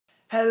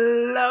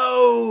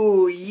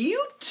Hello,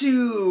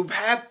 YouTube!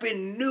 Happy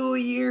New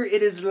Year!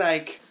 It is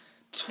like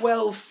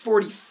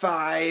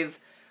 12:45.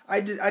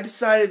 I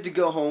decided to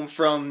go home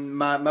from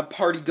my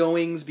party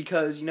goings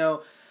because,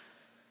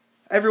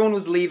 everyone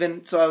was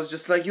leaving, so I was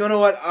just like, you know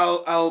what,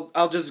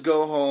 I'll just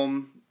go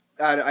home.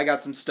 I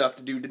got some stuff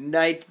to do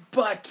tonight,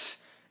 but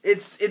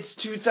it's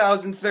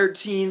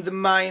 2013, the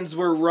Mayans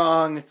were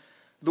wrong,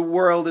 the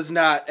world is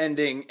not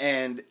ending,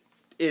 and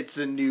it's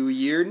a new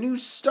year, new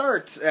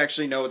start.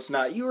 Actually, no, it's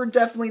not. You are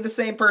definitely the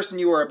same person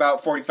you were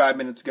about 45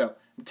 minutes ago.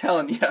 I'm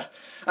telling you.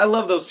 I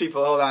love those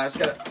people. Hold on,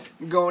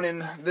 I'm going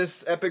in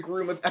this epic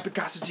room of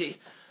epicosity.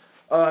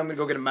 I'm gonna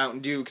go get a Mountain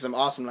Dew because I'm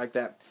awesome like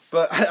that.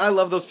 But I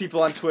love those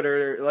people on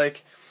Twitter.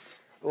 Like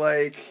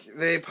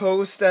they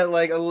post at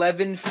like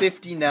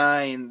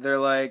 11:59. They're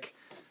like,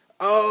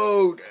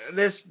 "Oh,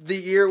 the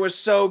year was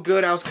so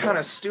good. I was kind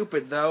of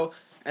stupid though."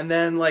 And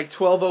then,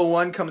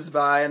 12:01 comes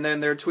by, and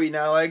then they're tweeting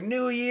out,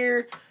 new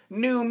year,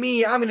 new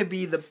me, I'm gonna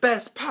be the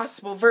best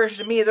possible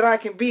version of me that I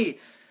can be.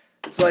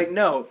 It's like,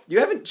 no, you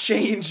haven't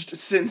changed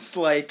since,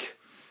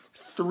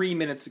 3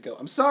 minutes ago.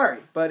 I'm sorry,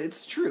 but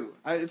it's true.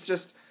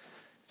 It's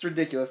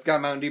ridiculous.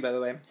 Got Mountain Dew, by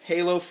the way.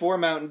 Halo 4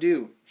 Mountain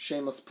Dew.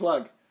 Shameless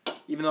plug.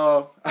 Even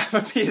though I'm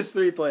a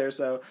PS3 player,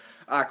 so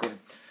awkward.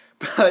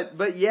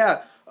 But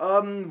yeah,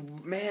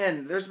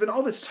 man, there's been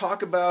all this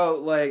talk about,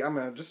 I'm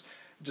gonna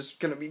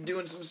just gonna be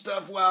doing some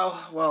stuff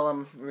while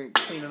I'm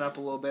cleaning up a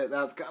little bit.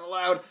 That's kind of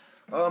loud.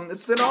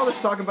 It's been all this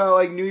talk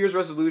about New Year's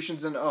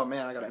resolutions and oh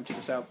man, I gotta empty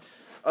this out.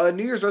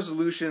 New Year's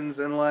resolutions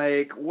and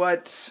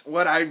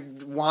what I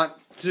want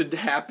to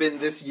happen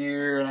this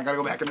year, and I gotta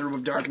go back in the room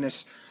of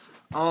darkness.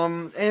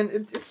 And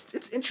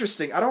it's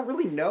interesting. I don't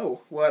really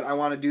know what I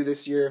want to do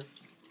this year.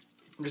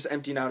 I'm just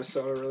emptying out a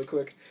soda really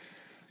quick.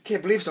 I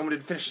can't believe someone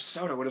didn't finish a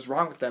soda. What is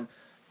wrong with them?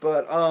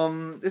 But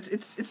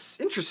it's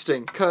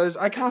interesting because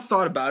I kind of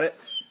thought about it,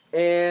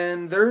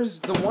 and there's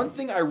the one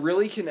thing I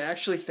really can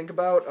actually think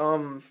about.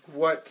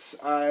 What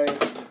I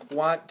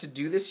want to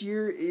do this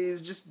year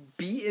is just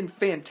be in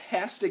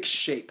fantastic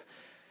shape.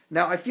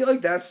 Now I feel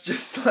like that's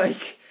just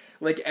like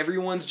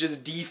everyone's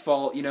just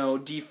default.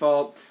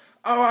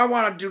 Oh, I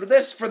want to do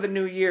this for the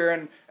new year,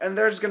 and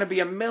there's gonna be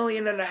 1.5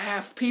 million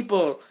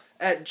people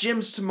at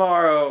gyms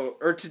tomorrow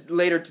or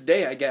later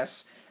today, I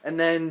guess. And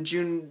then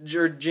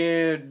January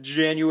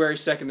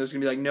 2nd, there's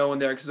going to be no one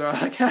there because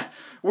they're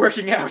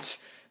working out.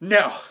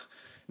 No,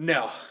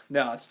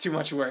 it's too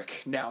much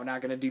work. No,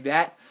 not going to do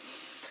that.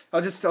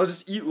 I'll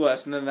just eat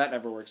less, and then that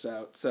never works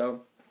out.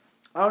 So,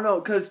 I don't know,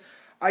 because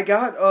I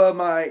got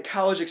my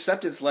college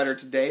acceptance letter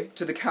today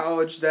to the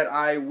college that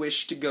I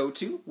wish to go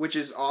to, which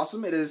is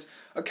awesome. It is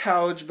a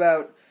college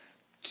about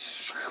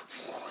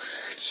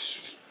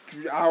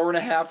an hour and a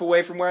half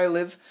away from where I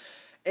live.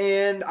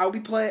 And I'll be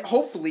playing,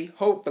 hopefully,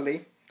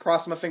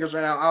 crossing my fingers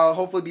right now, I'll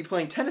hopefully be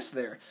playing tennis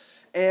there.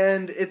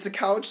 And it's a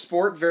college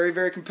sport, very,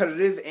 very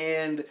competitive,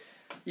 and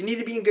you need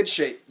to be in good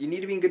shape. You need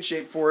to be in good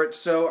shape for it.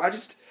 So I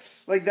just,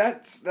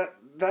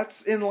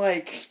 that's in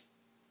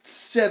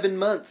 7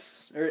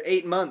 months, or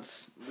 8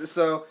 months.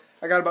 So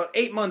I got about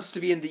 8 months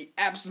to be in the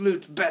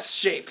absolute best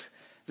shape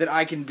that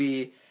I can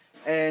be.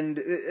 And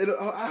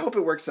I hope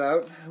it works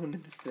out. I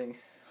did this thing.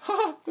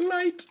 Ha!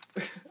 Light!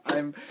 I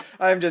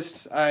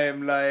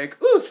am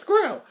like, ooh,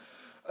 squirrel!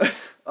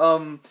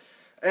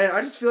 And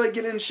I just feel like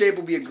getting in shape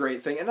will be a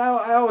great thing. And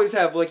I always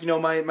have, my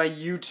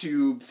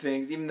YouTube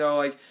things, even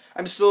though,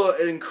 I'm still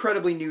an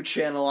incredibly new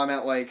channel. I'm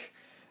at,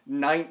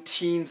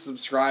 19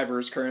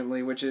 subscribers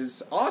currently, which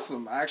is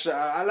awesome. Actually,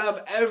 I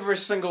love every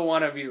single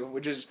one of you,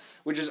 which is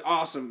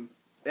awesome.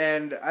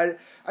 And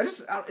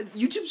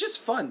YouTube's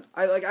just fun.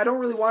 I don't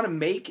really want to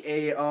make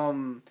a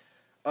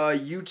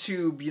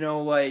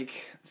YouTube,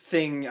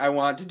 thing I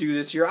want to do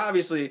this year.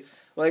 Obviously,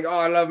 I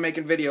love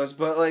making videos,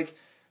 but,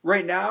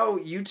 right now,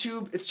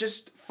 YouTube, it's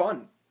just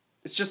fun.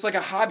 It's just like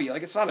a hobby.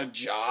 It's not a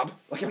job.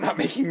 I'm not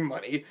making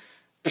money.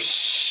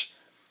 Psh,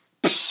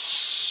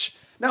 psh.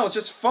 No, it's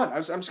just fun.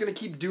 I'm just going to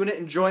keep doing it,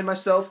 enjoying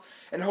myself,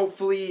 and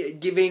hopefully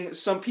giving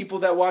some people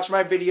that watch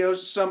my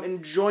videos some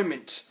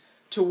enjoyment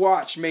to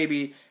watch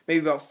maybe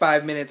about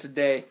 5 minutes a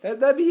day.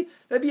 That'd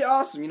be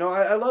awesome.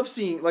 I love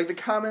seeing, the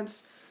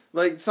comments,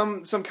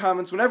 some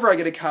comments, whenever I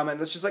get a comment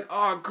that's just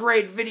oh,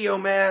 great video,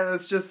 man.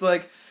 That's just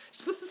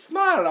just put the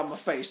smile on my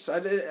face. I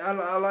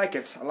like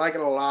it. I like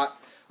it a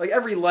lot.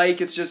 Every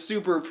it's just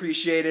super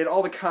appreciated.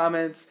 All the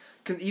comments,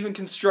 even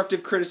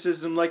constructive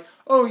criticism,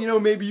 oh,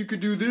 maybe you could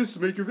do this to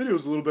make your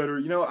videos a little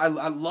better. I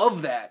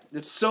love that.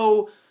 It's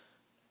so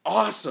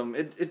awesome.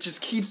 It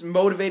just keeps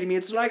motivating me.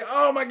 It's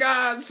oh my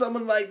god,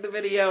 someone liked the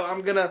video.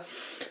 I'm gonna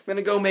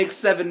go make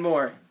 7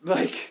 more.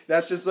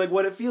 That's just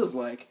what it feels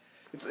like.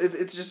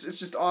 It's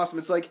just awesome.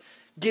 It's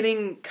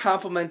getting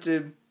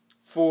complimented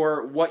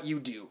for what you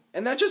do.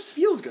 And that just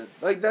feels good.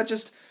 That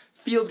just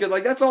feels good.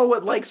 That's all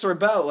what likes are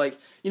about.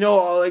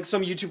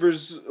 Some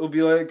YouTubers will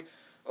be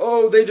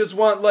oh, they just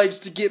want likes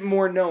to get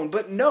more known.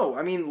 But no,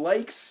 I mean,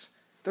 likes,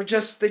 they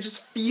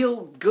just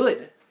feel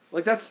good.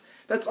 That's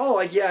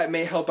all. Yeah, it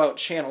may help out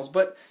channels,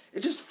 but it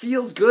just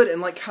feels good.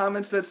 And,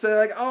 comments that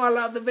say, oh, I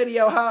love the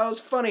video, how it was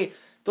funny.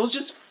 those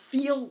just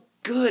feel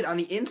good on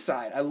the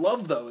inside. I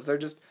love those. They're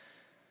just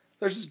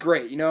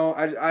great. You know,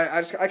 I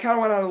kind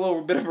of went on a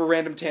little bit of a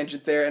random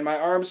tangent there, and my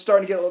arm's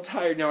starting to get a little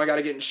tired. You know, I got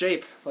to get in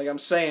shape. Like I'm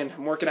saying,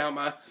 I'm working out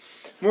my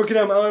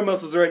arm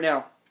muscles right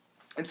now.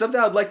 And something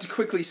I'd like to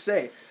quickly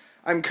say.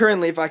 I'm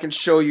currently, if I can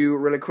show you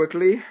really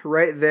quickly,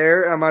 right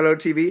there on my little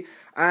TV,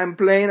 I'm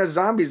playing a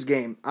zombies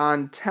game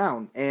on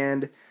Town,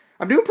 and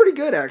I'm doing pretty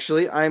good,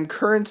 actually. I'm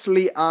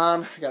currently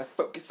on, I gotta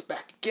focus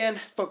back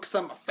again, focus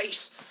on my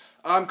face.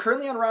 I'm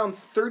currently on round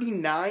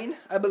 39,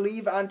 I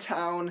believe, on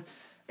Town,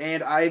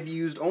 and I've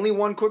used only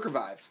one quick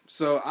revive.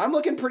 So I'm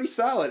looking pretty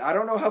solid. I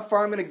don't know how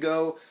far I'm gonna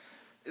go.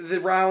 The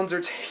rounds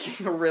are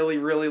taking a really,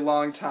 really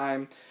long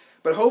time,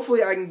 but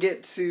hopefully I can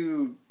get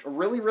to a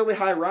really, really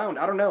high round.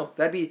 I don't know.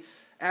 That'd be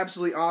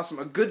absolutely awesome.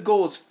 A good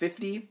goal is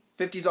 50.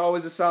 50 is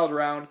always a solid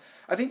round.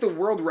 I think the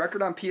world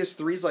record on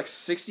PS3 is like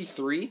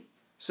 63.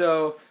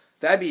 So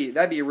that'd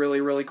be really,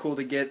 really cool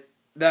to get.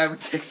 That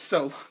would take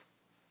so long.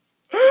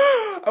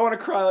 I want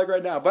to cry like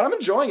right now. But I'm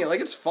enjoying it.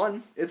 Like, it's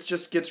fun. It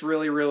just gets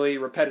really, really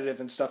repetitive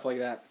and stuff like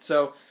that.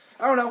 So,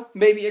 I don't know.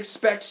 Maybe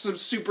expect some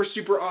super,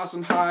 super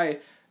awesome high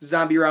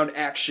zombie round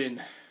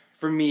action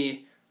from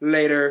me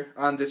later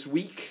on this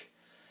week.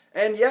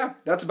 And yeah,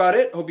 that's about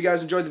it. Hope you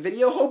guys enjoyed the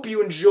video. Hope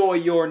you enjoy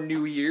your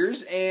New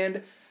Year's.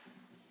 And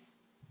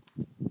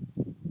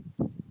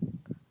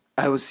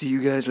I will see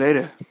you guys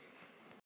later.